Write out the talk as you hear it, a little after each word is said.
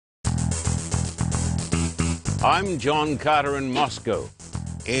I'm John Carter in Moscow,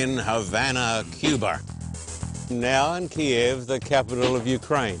 in Havana, Cuba. Now in Kiev, the capital of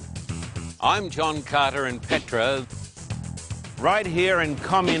Ukraine. I'm John Carter in Petra, right here in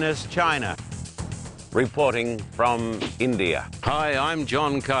communist China, reporting from India. Hi, I'm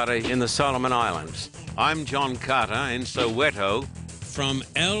John Carter in the Solomon Islands. I'm John Carter in Soweto, from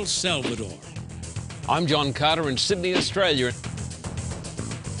El Salvador. I'm John Carter in Sydney, Australia.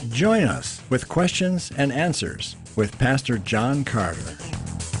 Join us with questions and answers with Pastor John Carter.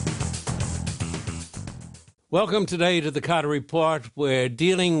 Welcome today to the Carter Report. We're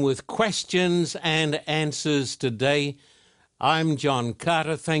dealing with questions and answers today. I'm John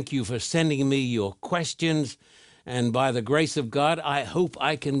Carter. Thank you for sending me your questions. And by the grace of God, I hope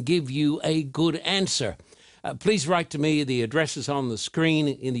I can give you a good answer. Please write to me. The address is on the screen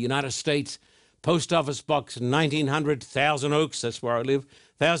in the United States. Post Office Box 1900, Thousand Oaks. That's where I live.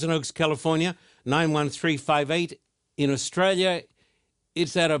 Thousand Oaks, California, 91358. In Australia,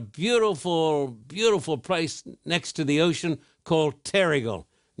 it's at a beautiful, beautiful place next to the ocean called Terrigal,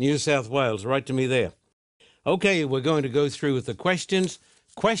 New South Wales. Write to me there. Okay, we're going to go through with the questions.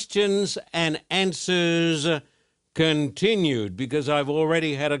 Questions and answers continued because I've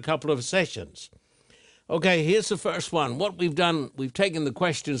already had a couple of sessions. Okay, here's the first one. What we've done, we've taken the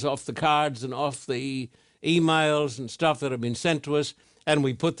questions off the cards and off the emails and stuff that have been sent to us, and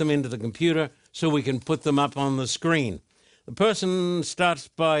we put them into the computer so we can put them up on the screen. The person starts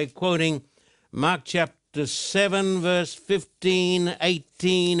by quoting Mark chapter 7, verse 15,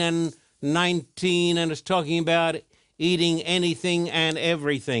 18, and 19, and it's talking about eating anything and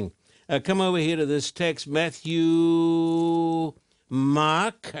everything. Come over here to this text, Mark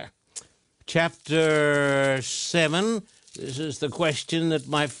chapter 7. This is the question that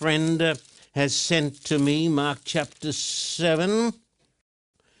my friend has sent to me. Mark chapter 7,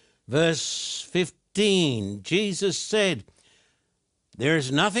 verse 15. Jesus said, "There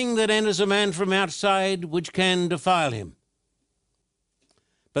is nothing that enters a man from outside which can defile him,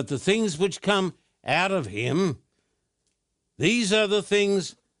 but the things which come out of him, these are the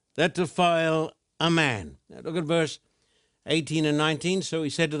things that defile a man." Now look at verse 18 and 19. So he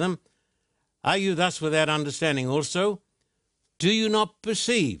said to them, "Are you thus without understanding also? Do you not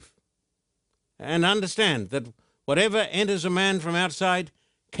perceive and understand that whatever enters a man from outside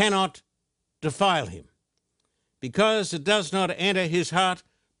cannot defile him, because it does not enter his heart,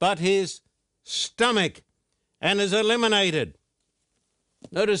 but his stomach, and is eliminated?"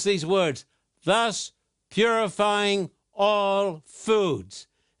 Notice these words, "thus purifying all foods."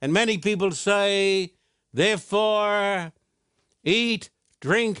 And many people say, therefore, eat,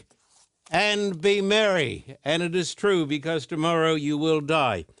 drink, and be merry. And it is true, because tomorrow you will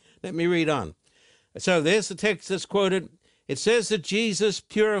die. Let me read on. So there's the text that's quoted. It says that Jesus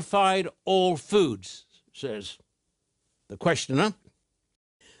purified all foods, says the questioner.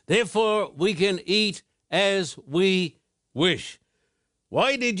 Therefore, we can eat as we wish.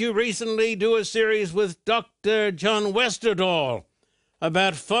 Why did you recently do a series with Dr. John Westerdahl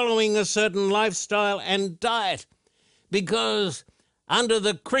about following a certain lifestyle and diet? Because under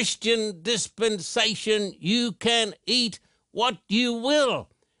the Christian dispensation, you can eat what you will,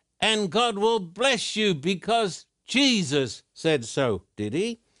 and God will bless you because Jesus said so. Did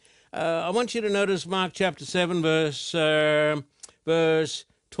he? I want you to notice Mark chapter 7, verse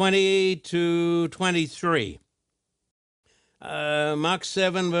 20 to 23. Mark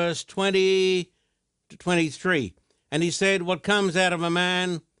 7, verse 20 to 23. "And he said, what comes out of a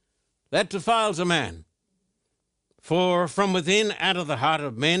man, that defiles a man. For from within, out of the heart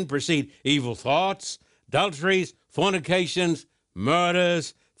of men, proceed evil thoughts, adulteries, fornications,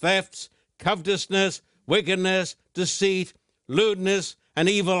 murders, thefts, covetousness, wickedness, deceit, lewdness, an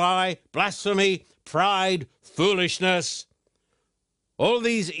evil eye, blasphemy, pride, foolishness. All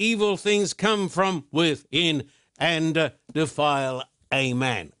these evil things come from within and defile a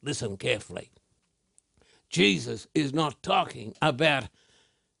man." Listen carefully. Jesus is not talking about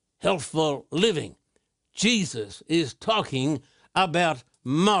healthful living. Jesus is talking about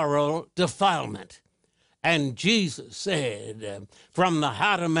moral defilement. And Jesus said, from the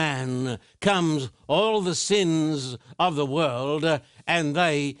heart of man comes all the sins of the world, and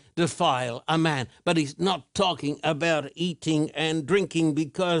they defile a man. But he's not talking about eating and drinking,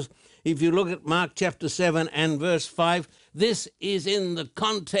 because if you look at Mark chapter 7 and verse 5, this is in the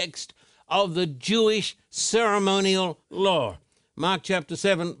context of the Jewish ceremonial law. Mark chapter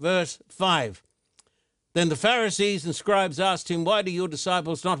 7, verse 5. "Then the Pharisees and scribes asked him, why do your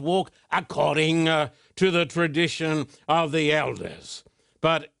disciples not walk according to the tradition of the elders,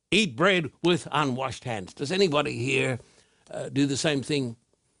 but eat bread with unwashed hands?" Does anybody here do the same thing?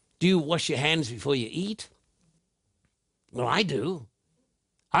 Do you wash your hands before you eat? Well, I do.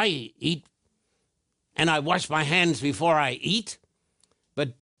 I eat and I wash my hands before I eat.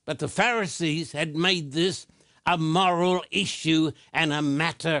 But the Pharisees had made this a moral issue and a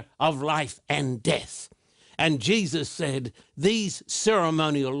matter of life and death. And Jesus said, these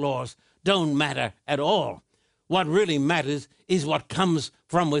ceremonial laws don't matter at all. What really matters is what comes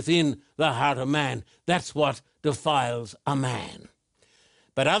from within the heart of man. That's what defiles a man.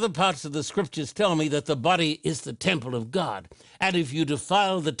 But other parts of the scriptures tell me that the body is the temple of God. And if you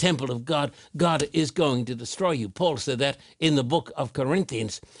defile the temple of God, God is going to destroy you. Paul said that in the book of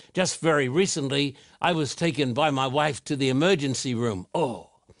Corinthians. Just very recently, I was taken by my wife to the emergency room.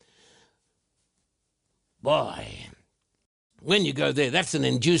 Oh, boy. When you go there, that's an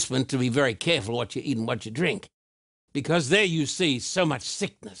inducement to be very careful what you eat and what you drink. Because there you see so much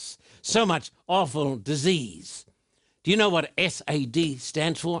sickness, so much awful disease. Do you know what SAD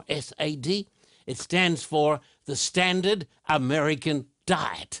stands for? SAD? It stands for the Standard American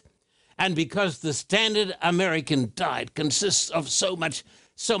Diet. And because the Standard American Diet consists of so much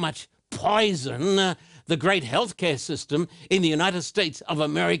poison, the great healthcare system in the United States of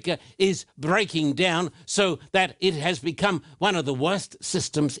America is breaking down so that it has become one of the worst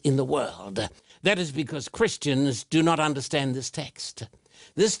systems in the world. That is because Christians do not understand this text.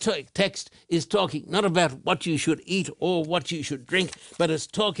 This text is talking not about what you should eat or what you should drink, but it's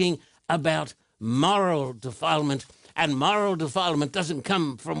talking about moral defilement. And moral defilement doesn't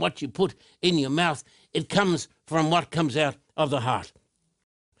come from what you put in your mouth. It comes from what comes out of the heart.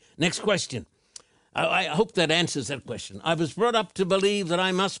 Next question. I hope that answers that question. I was brought up to believe that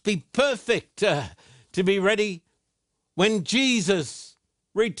I must be perfect to be ready when Jesus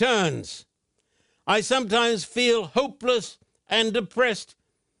returns. I sometimes feel hopeless and depressed,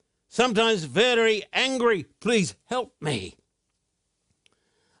 sometimes very angry. Please help me.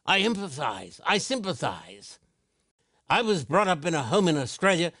 I empathize. I sympathize. I was brought up in a home in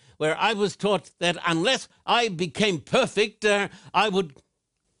Australia where I was taught that unless I became perfect, I would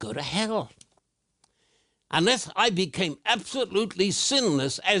go to hell. Unless I became absolutely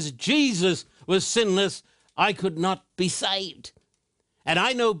sinless, as Jesus was sinless, I could not be saved. And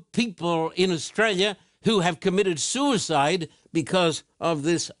I know people in Australia who have committed suicide because of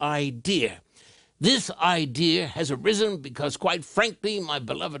this idea. This idea has arisen because, quite frankly, my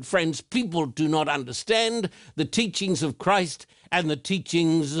beloved friends, people do not understand the teachings of Christ and the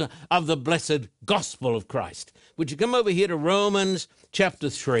teachings of the blessed gospel of Christ. Would you come over here to Romans chapter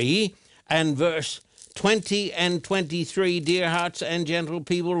 3 and verse 20 and 23, dear hearts and gentle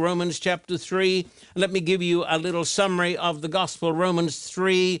people, Romans chapter 3. Let me give you a little summary of the gospel, Romans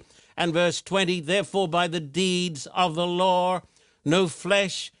 3 and verse 20. Therefore, by the deeds of the law, no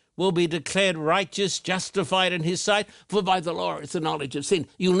flesh will be declared righteous, justified in his sight, for by the law is the knowledge of sin.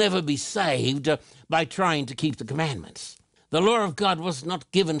 You'll never be saved by trying to keep the commandments. The law of God was not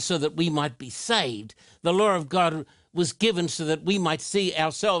given so that we might be saved. The law of God was given so that we might see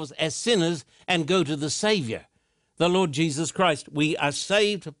ourselves as sinners and go to the Savior, the Lord Jesus Christ. We are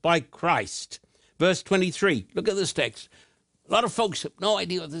saved by Christ. Verse 23, look at this text. A lot of folks have no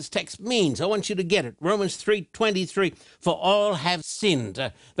idea what this text means. I want you to get it. Romans 3:23, for all have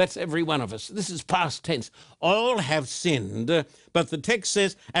sinned. That's every one of us. This is past tense. All have sinned, but the text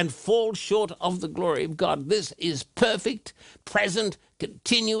says, and fall short of the glory of God. This is perfect, present,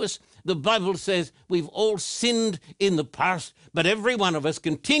 continuous. The Bible says we've all sinned in the past, but every one of us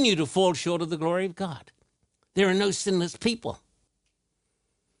continue to fall short of the glory of God. There are no sinless people.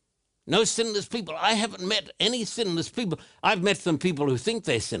 No sinless people. I haven't met any sinless people. I've met some people who think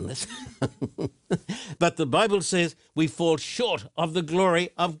they're sinless. But the Bible says we fall short of the glory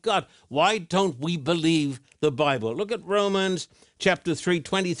of God. Why don't we believe the Bible? Look at Romans chapter 3,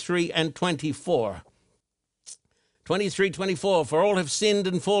 23 and 24. 23, 24, for all have sinned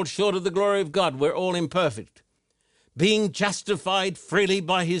and fall short of the glory of God. We're all imperfect. Being justified freely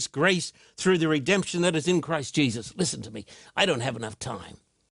by his grace through the redemption that is in Christ Jesus. Listen to me. I don't have enough time.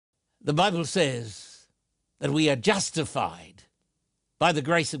 The Bible says that we are justified by the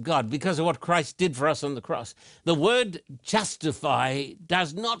grace of God because of what Christ did for us on the cross. The word justify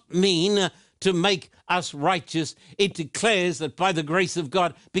does not mean to make us righteous. It declares that by the grace of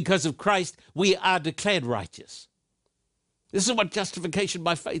God, because of Christ, we are declared righteous. This is what justification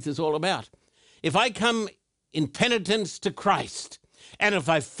by faith is all about. If I come in penitence to Christ, and if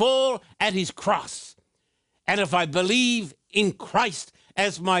I fall at his cross, and if I believe in Christ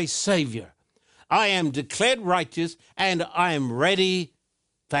as my Savior, I am declared righteous and I am ready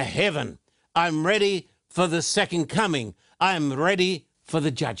for heaven. I'm ready for the second coming. I'm ready for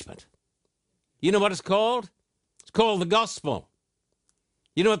the judgment. You know what it's called? It's called the gospel.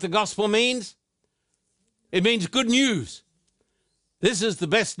 You know what the gospel means? It means good news. This is the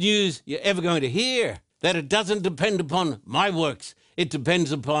best news you're ever going to hear, that it doesn't depend upon my works. It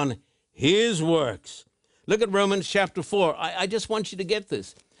depends upon his works. Look at Romans chapter 4. I just want you to get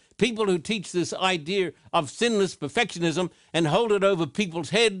this. People who teach this idea of sinless perfectionism and hold it over people's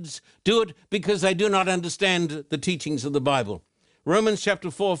heads do it because they do not understand the teachings of the Bible. Romans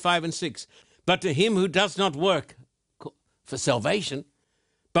chapter 4, 5, and 6. But to him who does not work for salvation,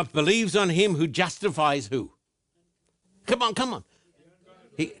 but believes on him who justifies who? Come on.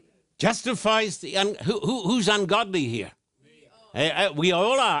 He justifies who's ungodly here? We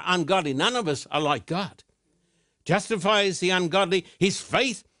all are ungodly. None of us are like God. Justifies the ungodly. His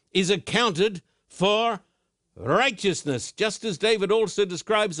faith is accounted for righteousness, just as David also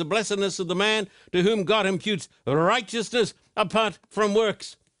describes the blessedness of the man to whom God imputes righteousness apart from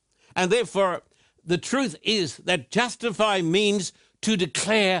works. And therefore, the truth is that justify means to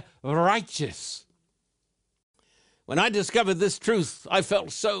declare righteous. When I discovered this truth, I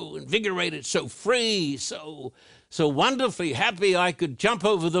felt so invigorated, so free, so wonderfully happy I could jump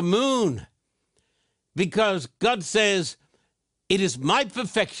over the moon, because God says, it is my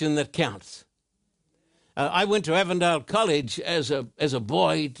perfection that counts. I went to Avondale College as a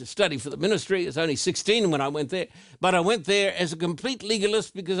boy to study for the ministry. I was only 16 when I went there. But I went there as a complete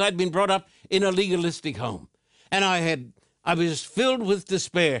legalist because I'd been brought up in a legalistic home. And I was filled with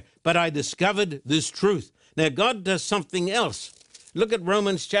despair, but I discovered this truth. Now, God does something else. Look at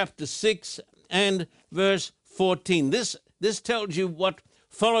Romans chapter 6 and verse 14. This tells you what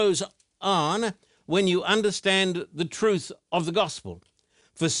follows on when you understand the truth of the gospel.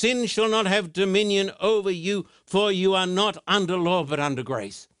 For sin shall not have dominion over you, for you are not under law but under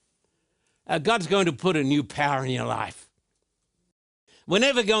grace. God's going to put a new power in your life. We're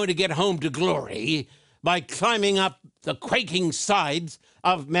never going to get home to glory by climbing up the quaking sides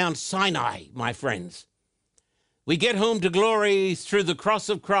of Mount Sinai, my friends. We get home to glory through the cross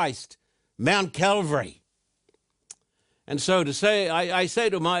of Christ, Mount Calvary. And so to say, I say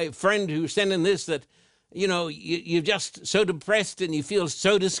to my friend who sent in this that, you're just so depressed and you feel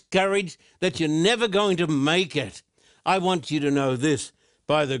so discouraged that you're never going to make it. I want you to know this.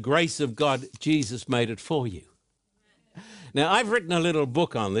 By the grace of God, Jesus made it for you. Now, I've written a little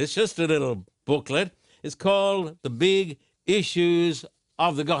book on this, just a little booklet. It's called The Big Issues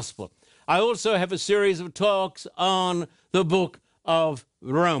of the Gospel. I also have a series of talks on the book of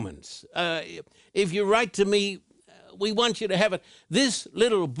Romans. If you write to me, we want you to have it. This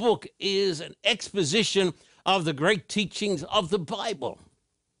little book is an exposition of the great teachings of the Bible.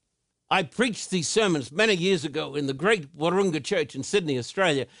 I preached these sermons many years ago in the great Wahroonga Church in Sydney,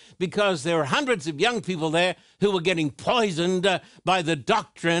 Australia, because there were hundreds of young people there who were getting poisoned by the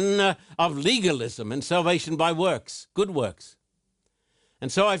doctrine of legalism and salvation by works, good works.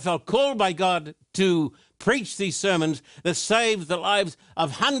 And so I felt called by God to preach these sermons that saved the lives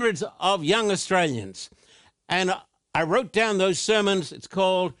of hundreds of young Australians. And I wrote down those sermons. It's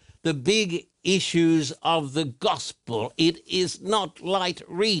called The Big Issues of the Gospel. It is not light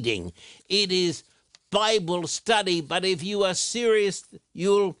reading. It is Bible study. But if you are serious,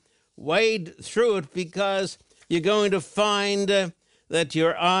 you'll wade through it because you're going to find that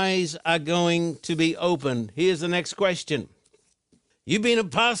your eyes are going to be opened. Here's the next question. You've been a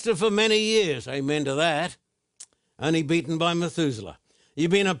pastor for many years. Amen to that. Only beaten by Methuselah.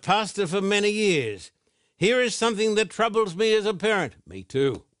 You've been a pastor for many years. Here is something that troubles me as a parent. Me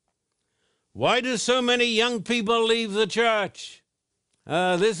too. Why do so many young people leave the church?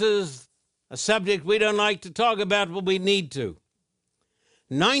 This is a subject we don't like to talk about, but we need to.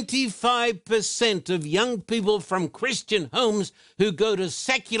 95% of young people from Christian homes who go to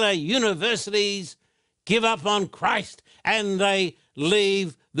secular universities give up on Christ and they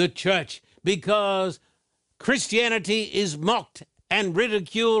leave the church because Christianity is mocked and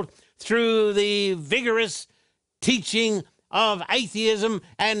ridiculed through the vigorous teaching of atheism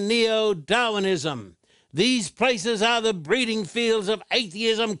and neo-Darwinism. These places are the breeding fields of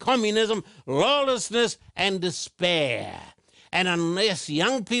atheism, communism, lawlessness, and despair. And unless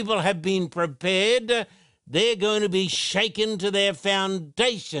young people have been prepared, they're going to be shaken to their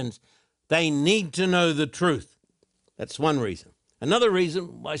foundations. They need to know the truth. That's one reason. Another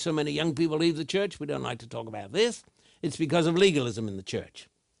reason why so many young people leave the church, we don't like to talk about this, it's because of legalism in the church.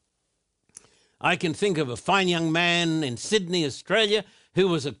 I can think of a fine young man in Sydney, Australia, who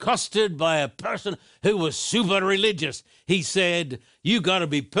was accosted by a person who was super religious. He said, you got to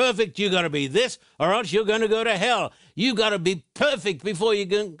be perfect, you got to be this, or else you're going to go to hell. You got to be perfect before you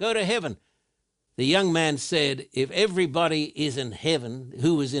can go to heaven. The young man said, if everybody is in heaven,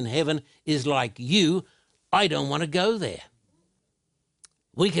 who is in heaven, is like you, I don't want to go there.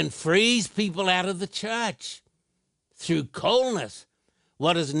 We can freeze people out of the church through coldness.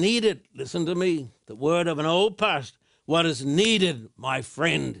 what is needed, listen to me, the word of an old pastor, what is needed, my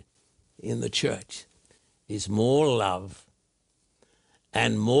friend, in the church is more love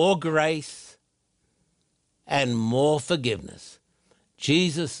and more grace and more forgiveness.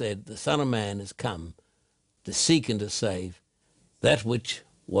 Jesus said the Son of Man has come to seek and to save that which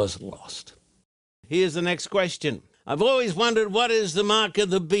was lost. Here's the next question. I've always wondered, what is the mark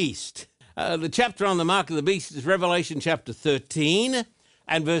of the beast? The chapter on the mark of the beast is Revelation chapter 13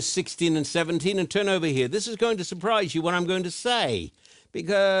 and verse 16 and 17. And turn over here. This is going to surprise you what I'm going to say,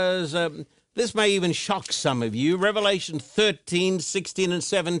 because this may even shock some of you. Revelation 13, 16 and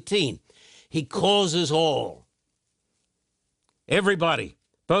 17. He causes all, everybody,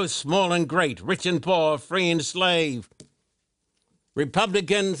 both small and great, rich and poor, free and slave,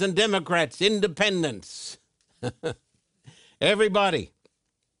 Republicans and Democrats, independents, everybody,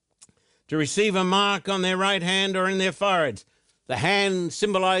 to receive a mark on their right hand or in their foreheads. The hand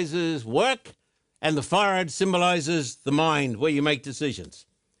symbolizes work, and the forehead symbolizes the mind, where you make decisions.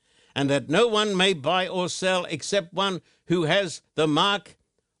 And that no one may buy or sell except one who has the mark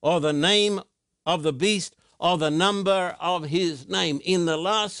or the name of the beast or the number of his name. In the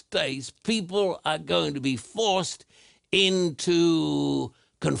last days, people are going to be forced into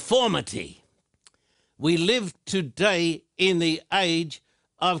conformity. We live today in the age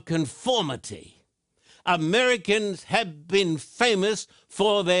of conformity. Americans have been famous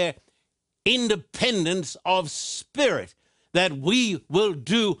for their independence of spirit, that we will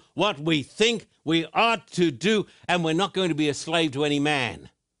do what we think we ought to do, and we're not going to be a slave to any man.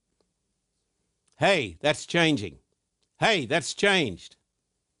 Hey, that's changing. Hey, that's changed.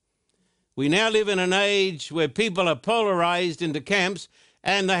 We now live in an age where people are polarized into camps,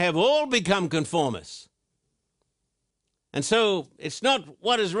 and they have all become conformists. And so it's not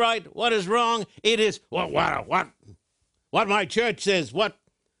what is right, what is wrong. It is what my church says, what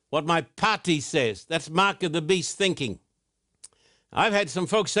my party says. That's mark of the beast thinking. I've had some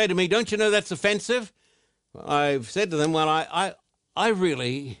folks say to me, don't you know that's offensive? I've said to them, well, I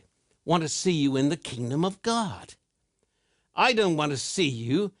really want to see you in the kingdom of God. I don't want to see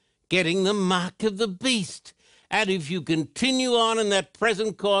you getting the mark of the beast. And if you continue on in that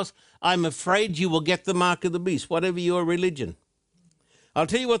present course, I'm afraid you will get the mark of the beast, whatever your religion. I'll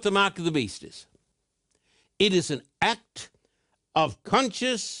tell you what the mark of the beast is. It is an act of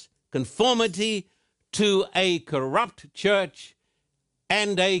conscious conformity to a corrupt church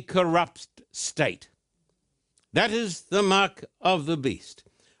and a corrupt state. That is the mark of the beast.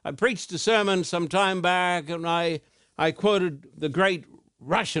 I preached a sermon some time back, and I quoted the great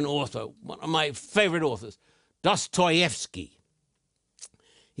Russian author, one of my favorite authors, Dostoevsky.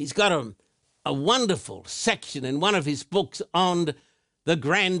 He's got a wonderful section in one of his books on the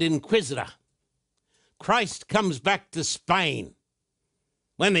Grand Inquisitor. Christ comes back to Spain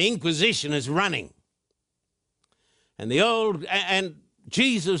when the Inquisition is running. And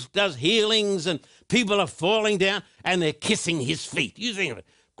Jesus does healings, and people are falling down, and they're kissing his feet. You think of it.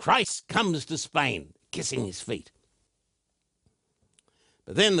 Christ comes to Spain, kissing his feet.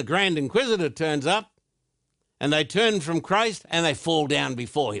 But then the Grand Inquisitor turns up, and they turn from Christ, and they fall down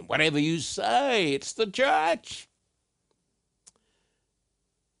before him. Whatever you say, it's the church.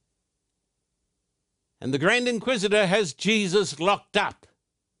 And the Grand Inquisitor has Jesus locked up.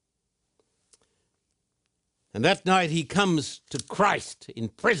 And that night he comes to Christ in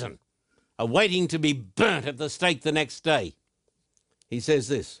prison, awaiting to be burnt at the stake the next day. He says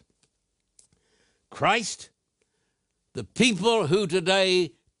this, Christ, the people who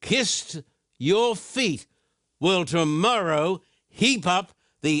today kissed your feet will tomorrow heap up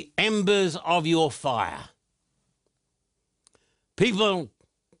the embers of your fire. People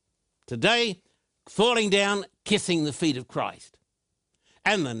today falling down, kissing the feet of Christ.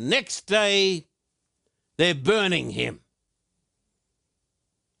 And the next day, they're burning him.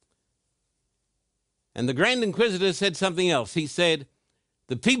 And the Grand Inquisitor said something else. He said,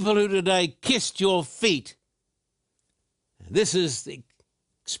 the people who today kissed your feet, this is the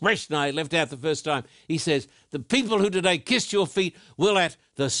expression I left out the first time. He says, the people who today kissed your feet will at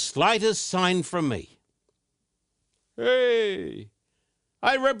the slightest sign from me. Hey,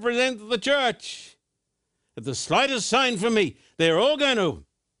 I represent the church. At the slightest sign from me, they're all going to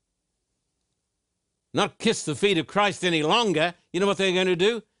not kiss the feet of Christ any longer. You know what they're going to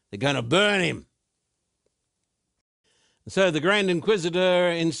do? They're going to burn him. So the Grand Inquisitor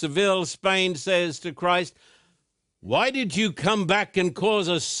in Seville, Spain, says to Christ, why did you come back and cause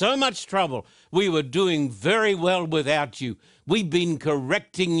us so much trouble? We were doing very well without you. We've been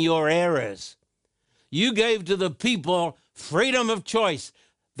correcting your errors. You gave to the people freedom of choice.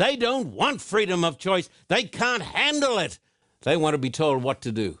 They don't want freedom of choice. They can't handle it. They want to be told what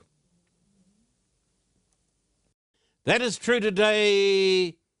to do. That is true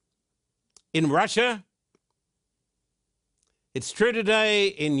today in Russia. It's true today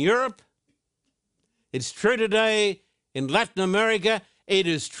in Europe. It's true today in Latin America. It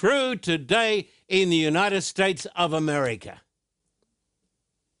is true today in the United States of America,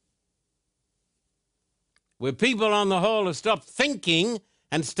 where people on the whole have stopped thinking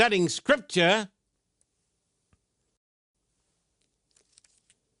and studying Scripture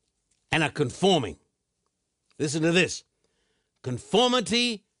and are conforming. Listen to this.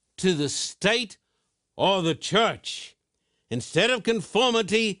 Conformity to the state or the church instead of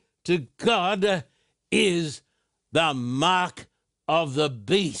conformity to God is the mark of the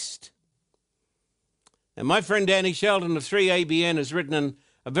beast. And my friend Danny Sheldon of 3ABN has written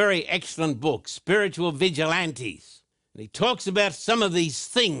a very excellent book, Spiritual Vigilantes. And he talks about some of these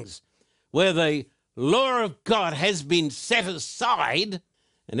things where the law of God has been set aside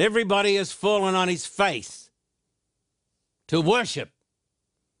and everybody has fallen on his face to worship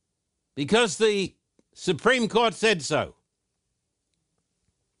because the Supreme Court said so.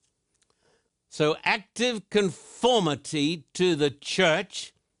 So active conformity to the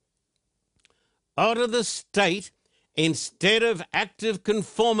church or to the state instead of active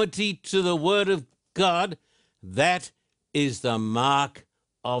conformity to the Word of God, that is the mark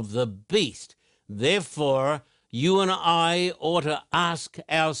of the beast. Therefore, you and I ought to ask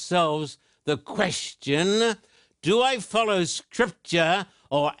ourselves the question, do I follow Scripture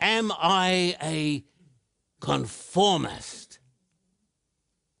or am I a conformist?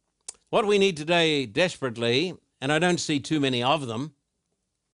 What we need today desperately, and I don't see too many of them,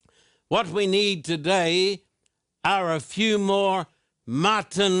 what we need today are a few more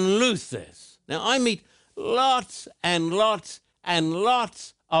Martin Luthers. Now, I meet lots and lots and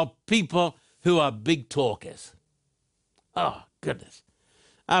lots of people who are big talkers. Oh, goodness.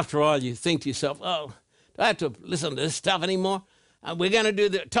 After all, you think to yourself, oh, do I have to listen to this stuff anymore? We're going to do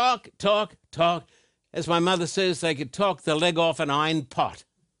the talk, talk, talk. As my mother says, they could talk the leg off an iron pot.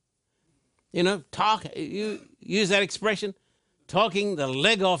 You know, talk, you use that expression, talking the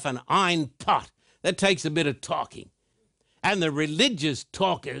leg off an iron pot. That takes a bit of talking. And the religious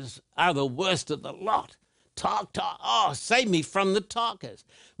talkers are the worst of the lot. Talk, talk. Oh, save me from the talkers.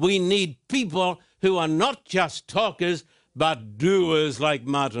 We need people who are not just talkers, but doers like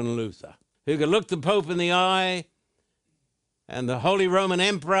Martin Luther, who can look the Pope in the eye and the Holy Roman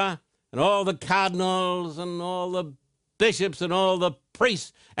Emperor and all the cardinals and all the bishops and all the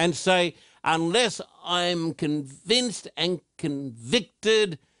priests and say, unless I'm convinced and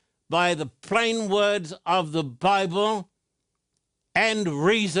convicted by the plain words of the Bible and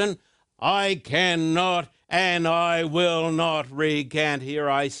reason, I cannot and I will not recant. Here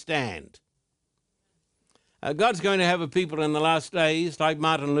I stand. God's going to have a people in the last days, like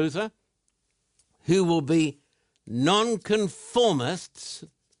Martin Luther, who will be nonconformists,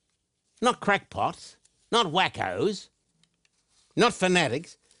 not crackpots, not wackos, not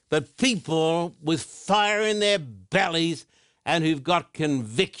fanatics, but people with fire in their bellies and who've got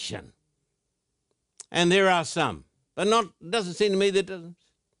conviction. And there are some, but doesn't seem to me that doesn't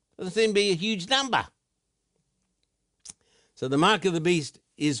seem to be a huge number. So the mark of the beast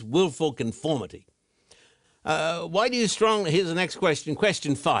is willful conformity. Why do you strongly, here's the next question,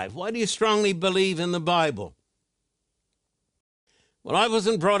 question 5. Why do you strongly believe in the Bible? Well, I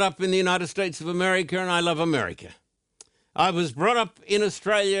wasn't brought up in the United States of America, and I love America. I was brought up in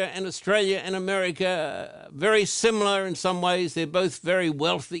Australia and America, very similar in some ways. They're both very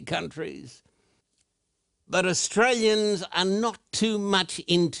wealthy countries. But Australians are not too much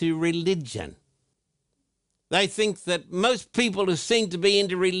into religion. They think that most people who seem to be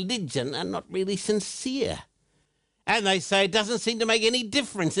into religion are not really sincere. And they say it doesn't seem to make any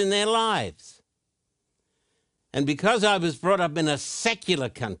difference in their lives. And because I was brought up in a secular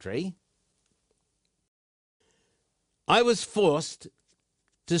country, I was forced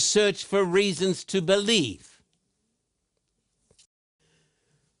to search for reasons to believe.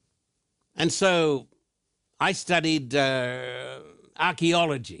 And so I studied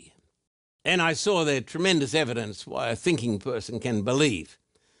archaeology, and I saw the tremendous evidence why a thinking person can believe.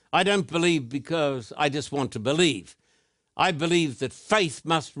 I don't believe because I just want to believe. I believe that faith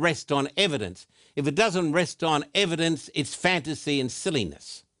must rest on evidence. If it doesn't rest on evidence, it's fantasy and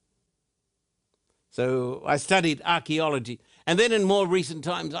silliness. So I studied archaeology. And then in more recent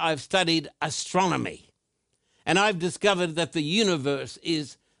times, I've studied astronomy. And I've discovered that the universe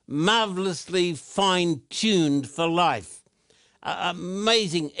is marvelously fine-tuned for life.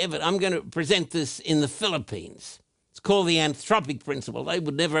 Amazing evidence. I'm going to present this in the Philippines. It's called the anthropic principle. They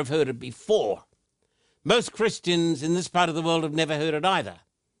would never have heard it before. Most Christians in this part of the world have never heard it either.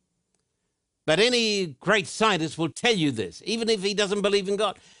 But any great scientist will tell you this, even if he doesn't believe in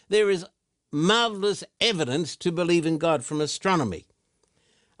God. There is marvelous evidence to believe in God from astronomy.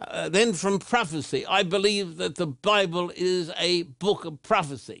 Then from prophecy, I believe that the Bible is a book of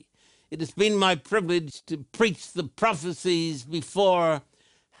prophecy. It has been my privilege to preach the prophecies before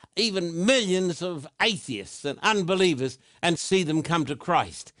even millions of atheists and unbelievers and see them come to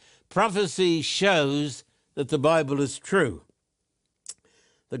Christ. Prophecy shows that the Bible is true.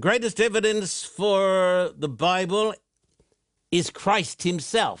 The greatest evidence for the Bible is Christ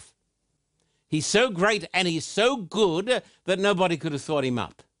himself. He's so great and he's so good that nobody could have thought him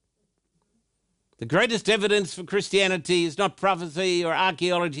up. The greatest evidence for Christianity is not prophecy or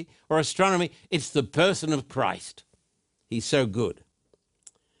archaeology or astronomy. It's the person of Christ. He's so good.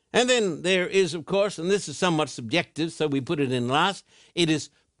 And then there is, of course, and this is somewhat subjective, so we put it in last, it is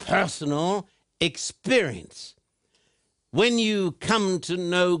personal experience. When you come to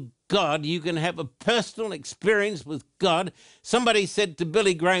know God, you can have a personal experience with God. Somebody said to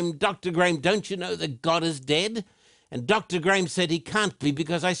Billy Graham, Dr. Graham, don't you know that God is dead? And Dr. Graham said he can't be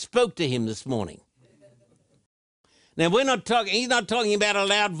because I spoke to him this morning. Now, he's not talking about a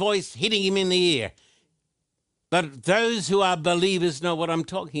loud voice hitting him in the ear. But those who are believers know what I'm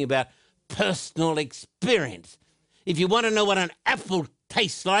talking about. Personal experience. If you want to know what an apple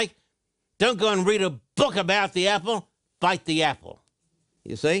tastes like, don't go and read a book about the apple. Bite the apple.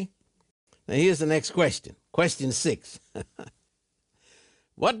 You see? Now here's the next question. Question 6.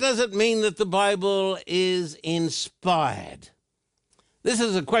 What does it mean that the Bible is inspired? This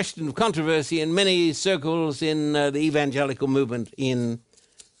is a question of controversy in many circles in the evangelical movement in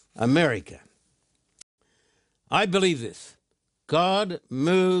America. I believe this. God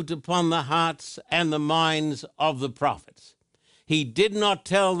moved upon the hearts and the minds of the prophets. He did not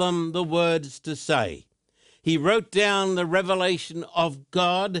tell them the words to say. He wrote down the revelation of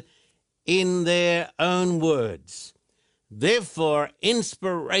God in their own words. Therefore,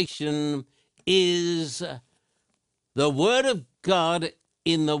 inspiration is the word of God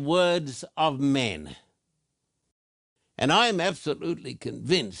in the words of men. And I am absolutely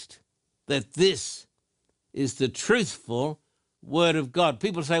convinced that this is the truthful word of God.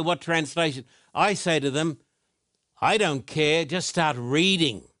 People say, what translation? I say to them, I don't care, just start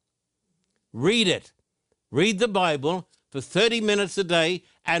reading. Read it. Read the Bible for 30 minutes a day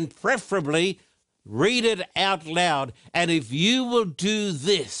and preferably read it out loud. And if you will do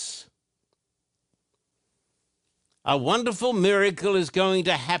this, a wonderful miracle is going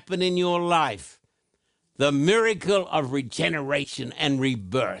to happen in your life. The miracle of regeneration and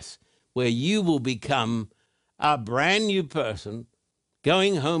rebirth, where you will become a brand new person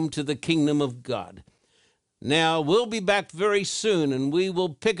going home to the kingdom of God. Now, we'll be back very soon, and we will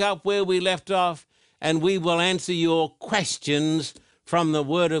pick up where we left off, and we will answer your questions from the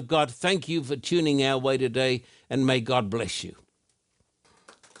Word of God. Thank you for tuning our way today, and may God bless you.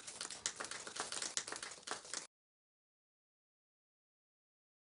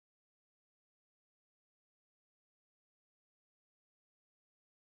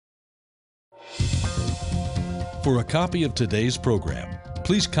 For a copy of today's program,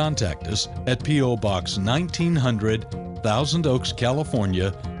 please contact us at P.O. Box 1900, Thousand Oaks,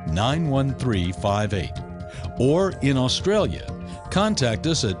 California, 91358. Or in Australia, contact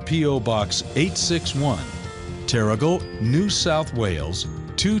us at P.O. Box 861, Terrigal, New South Wales,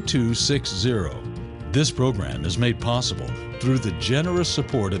 2260. This program is made possible through the generous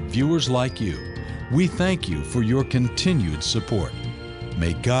support of viewers like you. We thank you for your continued support.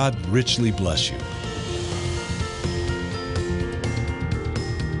 May God richly bless you.